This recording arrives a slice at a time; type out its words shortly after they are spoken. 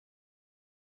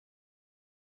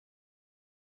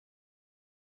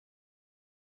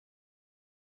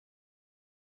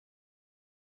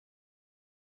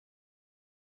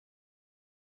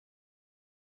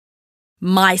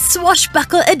My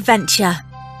Swashbuckle Adventure.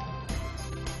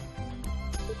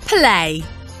 Play.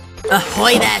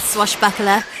 Ahoy there,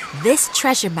 Swashbuckler! This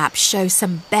treasure map shows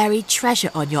some buried treasure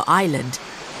on your island.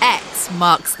 X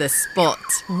marks the spot.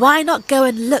 Why not go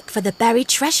and look for the buried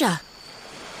treasure?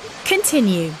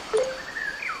 Continue.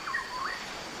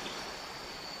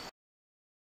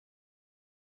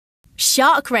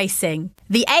 Shark racing.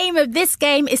 The aim of this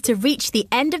game is to reach the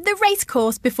end of the race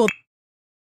course before...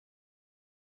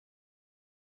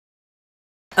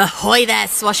 Ahoy there,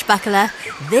 Swashbuckler!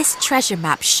 This treasure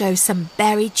map shows some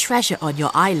buried treasure on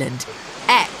your island.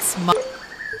 X marks...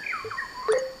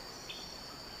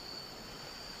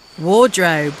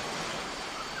 Wardrobe.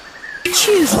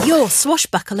 Choose your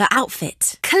Swashbuckler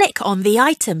outfit. Click on the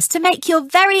items to make your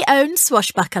very own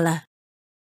Swashbuckler.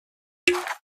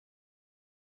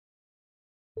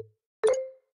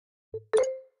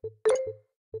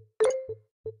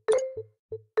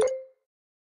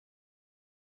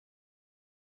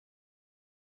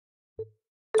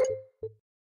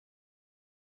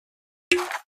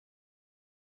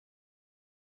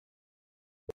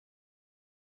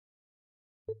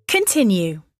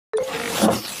 Continue.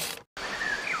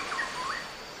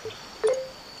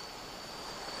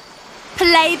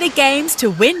 Play the games to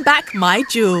win back my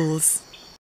jewels.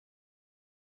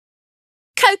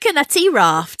 Coconutty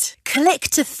raft. Click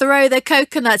to throw the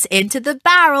coconuts into the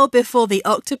barrel before the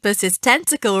octopus's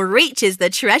tentacle reaches the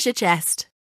treasure chest.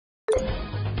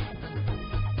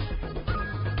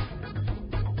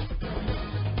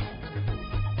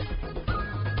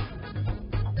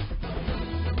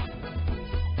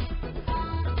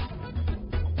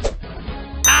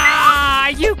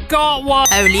 You got one!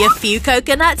 Only a few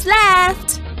coconuts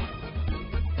left.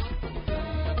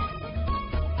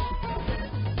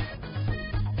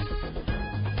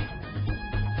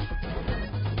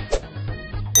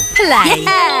 Play!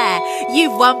 Yeah!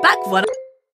 You've won back one.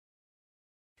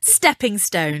 Stepping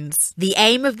stones. The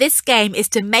aim of this game is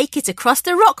to make it across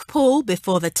the rock pool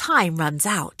before the time runs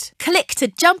out. Click to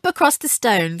jump across the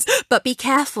stones, but be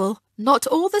careful. Not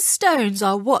all the stones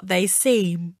are what they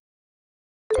seem.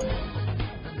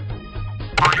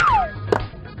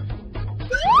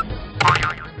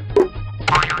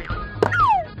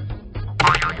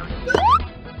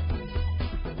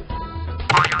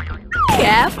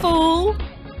 Careful!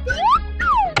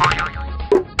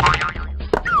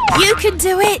 You can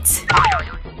do it!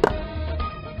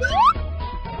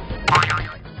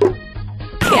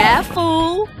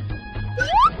 Careful!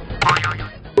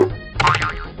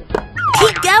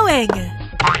 Keep going!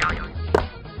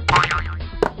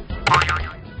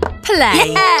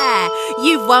 Play! Yeah!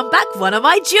 You've won back one of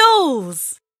my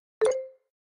jewels!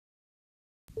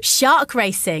 Shark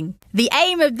racing. The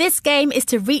aim of this game is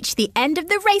to reach the end of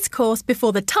the race course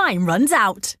before the time runs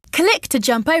out. Click to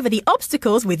jump over the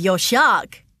obstacles with your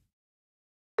shark.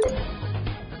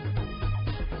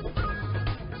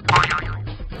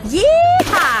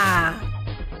 Yeehaw!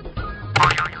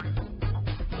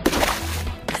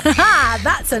 Haha,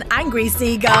 that's an angry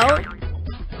seagull.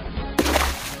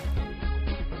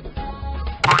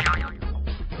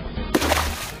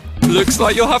 Looks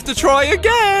like you'll have to try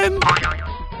again.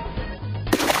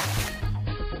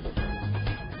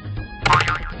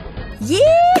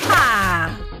 Yeehaw!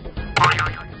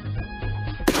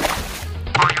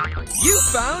 You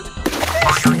found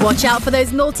fish! Watch out for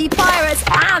those naughty pirates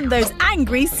and those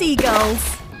angry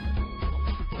seagulls.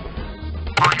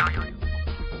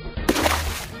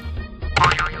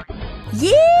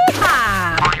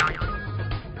 Yeehaw!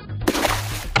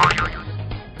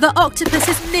 The octopus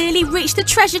has nearly reached the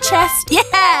treasure chest.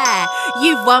 Yeah!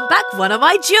 You've won back one of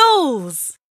my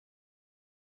jewels.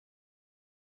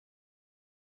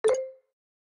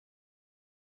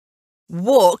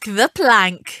 Walk the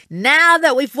plank. Now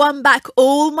that we've won back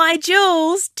all my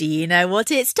jewels, do you know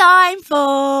what it's time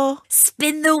for?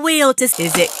 Spin the wheel to...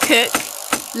 Is it cook,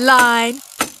 line,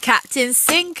 Captain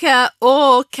Sinker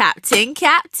or Captain?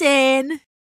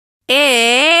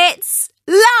 It's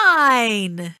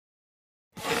line!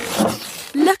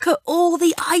 Look at all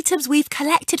the items we've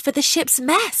collected for the ship's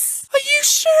mess. Are you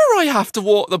sure I have to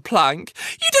walk the plank?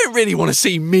 You don't really want to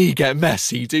see me get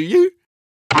messy, do you?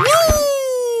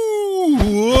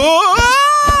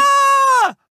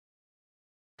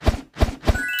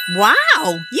 Wow,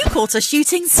 you caught a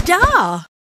shooting star.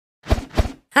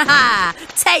 Ha!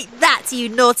 Take that, you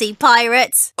naughty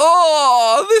pirates.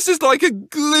 Oh, this is like a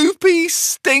gloopy,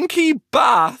 stinky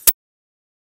bath.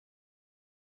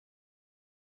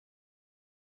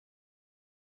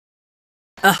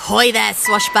 Ahoy there,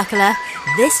 Swashbuckler.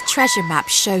 This treasure map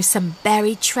shows some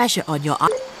buried treasure on your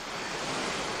island.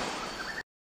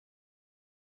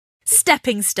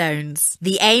 stepping stones.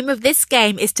 The aim of this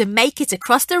game is to make it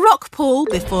across the rock pool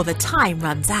before the time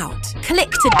runs out.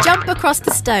 Click to jump across the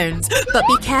stones, but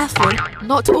be careful,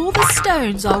 not all the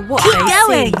stones are what they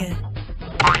seem. Keep going!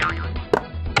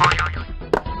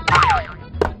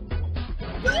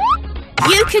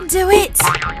 You can do it!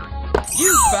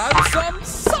 You found some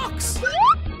socks!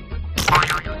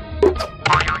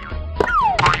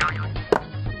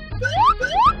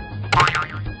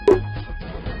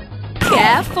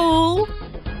 Careful!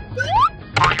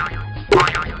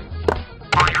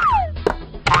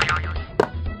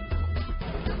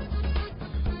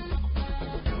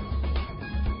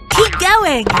 Keep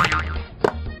going!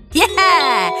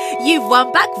 Yeah! You've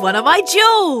won back one of my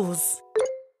jewels!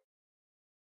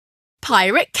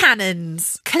 Pirate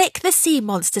cannons. Click the sea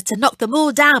monster to knock them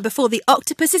all down before the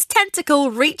octopus's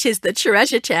tentacle reaches the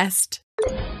treasure chest.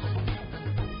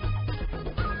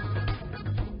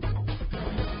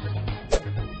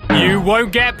 You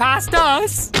won't get past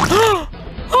us!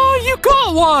 Oh, you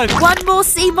got one! One more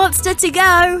sea monster to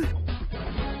go.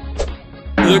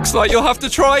 Looks like you'll have to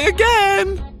try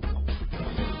again.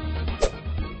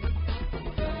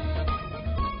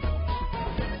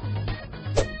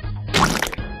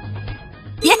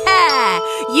 Yeah!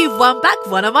 You've won back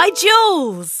one of my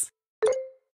jewels!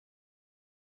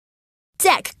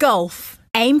 Deck golf.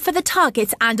 Aim for the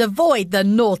target and avoid the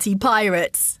naughty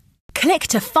pirates. Click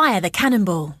to fire the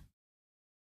cannonball.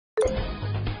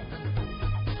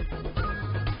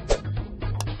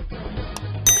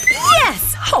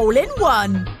 Yes! Hole in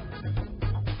one!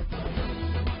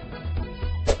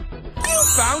 You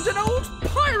found an old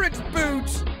pirate's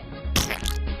boot!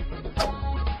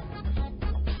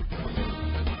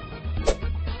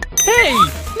 Hey!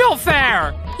 Not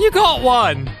fair! You got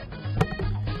one!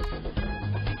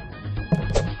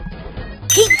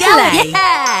 Keep going!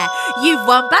 Yeah! You've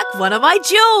won back one of my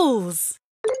jewels!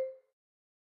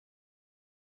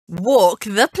 Walk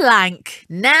the plank.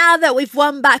 Now that we've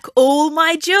won back all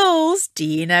my jewels, do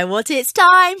you know what it's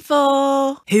time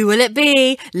for? Who will it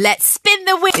be? Let's spin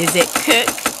the wheel. Is it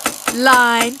Cook,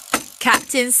 Line,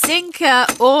 Captain Sinker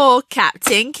or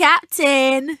Captain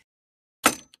Captain?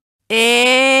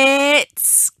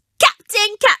 It's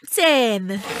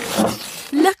Captain!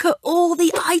 Look at all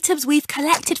the items we've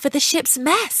collected for the ship's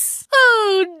mess.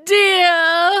 Oh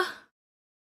dear!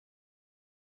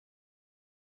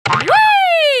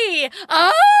 Whee!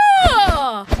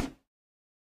 Oh!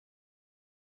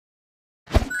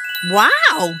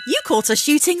 Wow! You caught a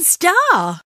shooting star!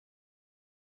 Ha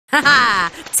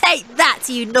ha! Take that,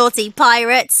 you naughty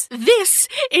pirates! This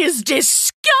is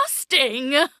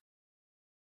disgusting!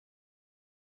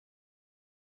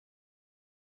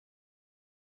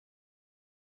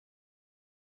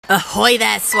 Ahoy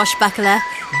there, Swashbuckler!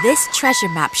 This treasure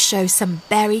map shows some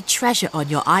buried treasure on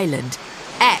your island.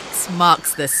 X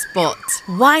marks the spot.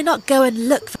 Why not go and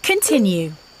look for...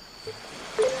 Continue.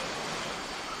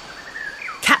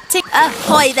 Captain...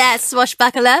 Ahoy there,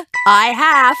 Swashbuckler! I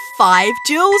have 5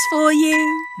 jewels for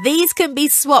you. These can be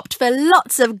swapped for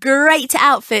lots of great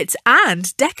outfits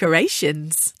and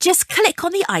decorations. Just click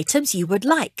on the items you would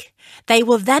like. They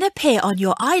will then appear on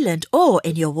your island or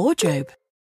in your wardrobe.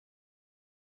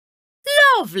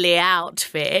 Lovely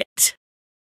outfit.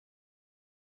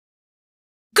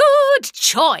 Good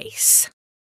choice.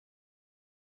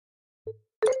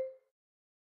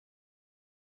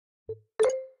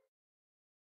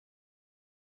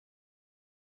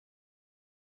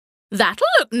 That'll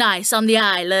look nice on the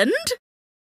island.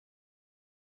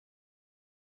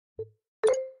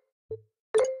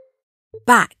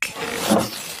 Back.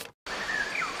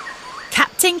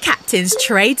 Captain's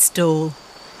trade stall.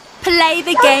 Play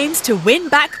the games to win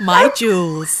back my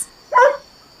jewels.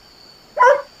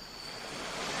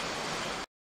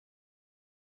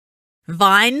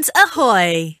 Vines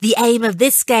ahoy! The aim of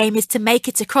this game is to make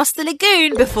it across the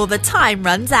lagoon before the time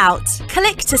runs out.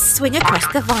 Click to swing across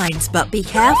the vines, but be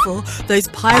careful, those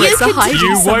pirates are hiding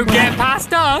You somewhere. won't get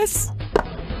past us!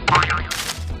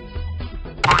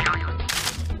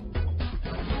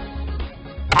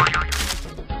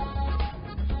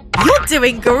 You're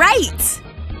doing great!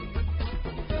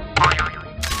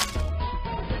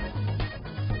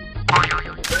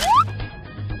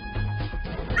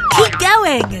 Keep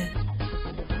going!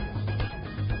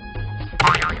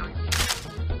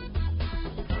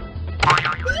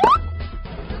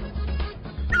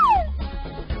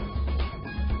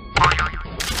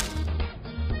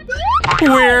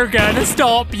 We're gonna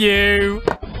stop you!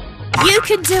 You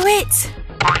can do it!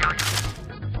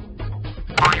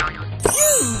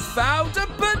 You found a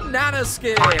banana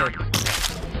skin!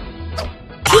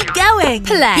 Keep going!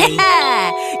 Play!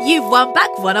 Yeah! You've won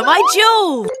back one of my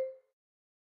jewels!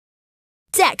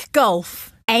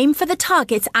 golf. Aim for the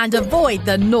targets and avoid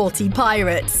the naughty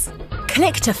pirates.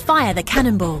 Click to fire the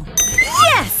cannonball.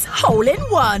 Yes! Hole in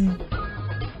one!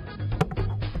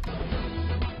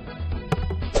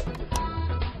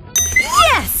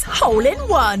 Yes! Hole in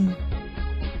one!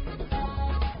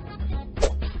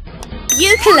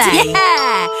 Ukulele!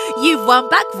 Yeah! You've won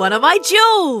back one of my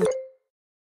jewels!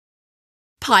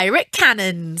 Pirate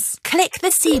cannons. Click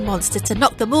the sea monster to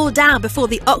knock them all down before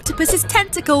the octopus's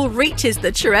tentacle reaches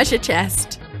the treasure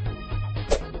chest.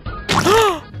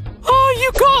 Oh,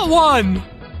 you got one!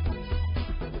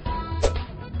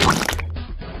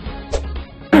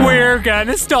 We're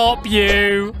gonna stop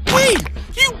you. Wait,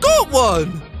 you got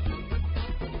one!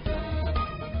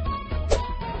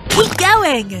 Keep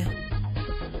going.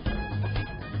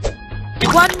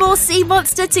 One more sea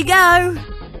monster to go.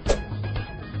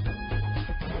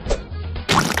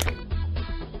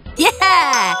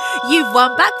 Yeah! You've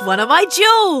won back one of my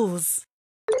jewels!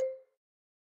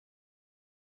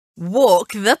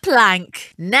 Walk the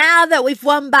plank. Now that we've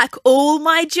won back all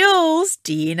my jewels,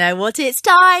 do you know what it's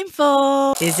time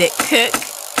for? Is it cook,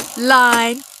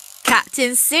 line,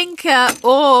 Captain Sinker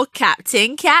or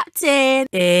Captain Captain?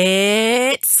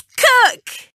 It's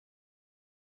cook!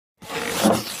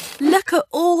 Look at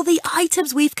all the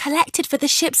items we've collected for the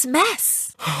ship's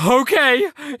mess. Okay,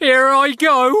 here I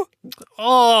go.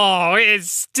 Oh,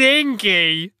 it's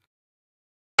stinky.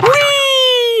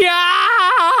 Whee!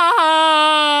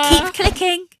 Ah! Keep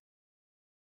clicking.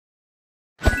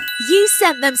 You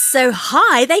sent them so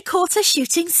high they caught a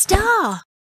shooting star.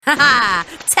 Ha ha!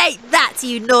 Take that,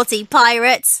 you naughty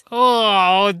pirates!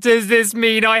 Oh, does this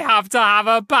mean I have to have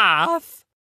a bath?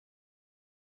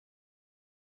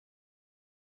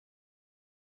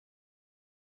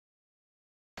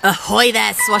 Ahoy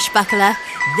there, Swashbuckler!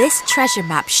 This treasure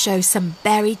map shows some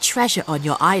buried treasure on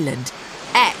your island.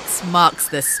 X marks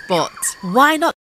the spot. Why not